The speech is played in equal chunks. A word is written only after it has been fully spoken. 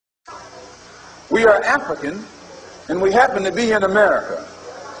We are African, and we happen to be in America.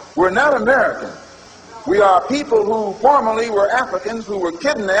 We're not American. We are people who formerly were Africans who were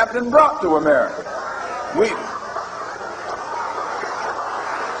kidnapped and brought to America.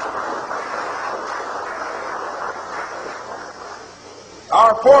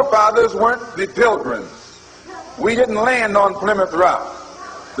 Our forefathers weren't the Pilgrims. We didn't land on Plymouth Rock.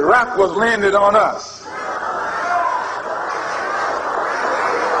 The rock was landed on us.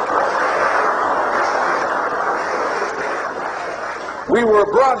 We were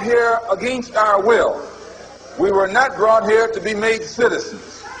brought here against our will. We were not brought here to be made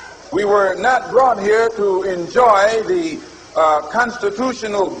citizens. We were not brought here to enjoy the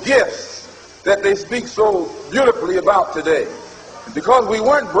constitutional gifts that they speak so beautifully about today. Because we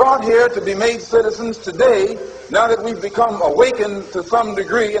weren't brought here to be made citizens today, now that we've become awakened to some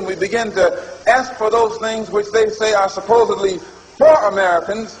degree and we begin to ask for those things which they say are supposedly for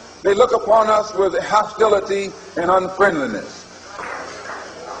Americans, they look upon us with hostility and unfriendliness.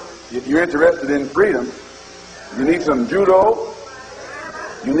 If you're interested in freedom, you need some judo,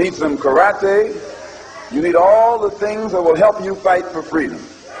 you need some karate, you need all the things that will help you fight for freedom.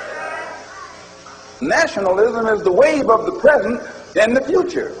 Nationalism is the wave of the present and the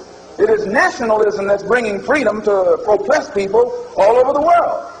future. It is nationalism that's bringing freedom to oppressed people all over the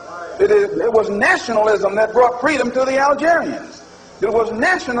world. It was nationalism that brought freedom to the Algerians. It was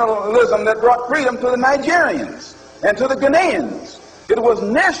nationalism that brought freedom to the Nigerians and to the Ghanaians. It was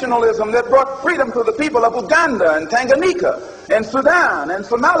nationalism that brought freedom to the people of Uganda and Tanganyika and Sudan and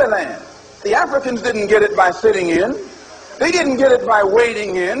Somaliland. The Africans didn't get it by sitting in. They didn't get it by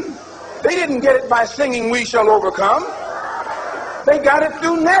wading in. They didn't get it by singing "We Shall Overcome." They got it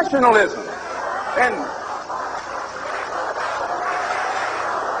through nationalism.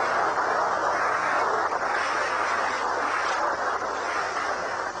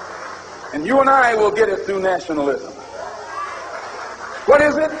 And you and I will get it through nationalism. What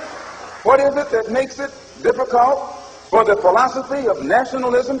is it? What is it that makes it difficult for the philosophy of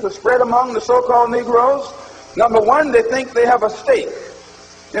nationalism to spread among the so-called Negroes? Number one, they think they have a stake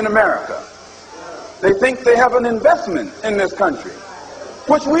in America. They think they have an investment in this country,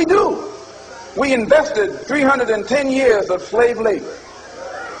 which we do. We invested 310 years of slave labor,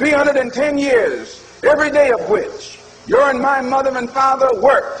 310 years, every day of which your and my mother and father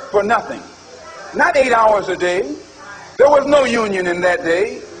worked for nothing. Not 8 hours a day. There was no union in that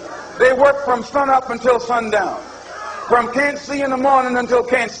day. They worked from sun up until sundown, from can't see in the morning until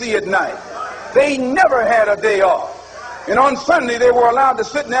can't see at night. They never had a day off. And on Sunday, they were allowed to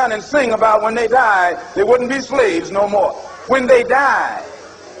sit down and sing about when they died, they wouldn't be slaves no more. When they died,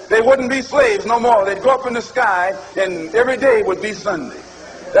 they wouldn't be slaves no more. They'd go up in the sky, and every day would be Sunday.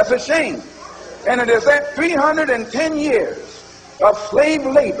 That's a shame. And it is that 310 years of slave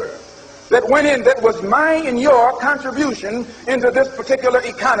labor that went in, that was mine and your contribution into this particular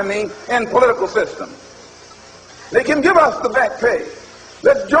economy and political system. They can give us the back pay.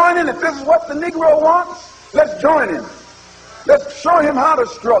 Let's join in. If this is what the Negro wants, let's join him. Let's show him how to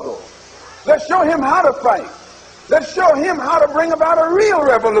struggle. Let's show him how to fight. Let's show him how to bring about a real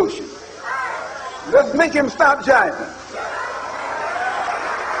revolution. Let's make him stop jiving.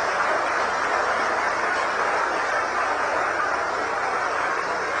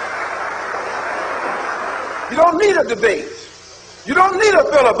 You don't need a debate. You don't need a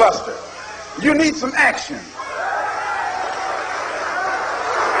filibuster. You need some action.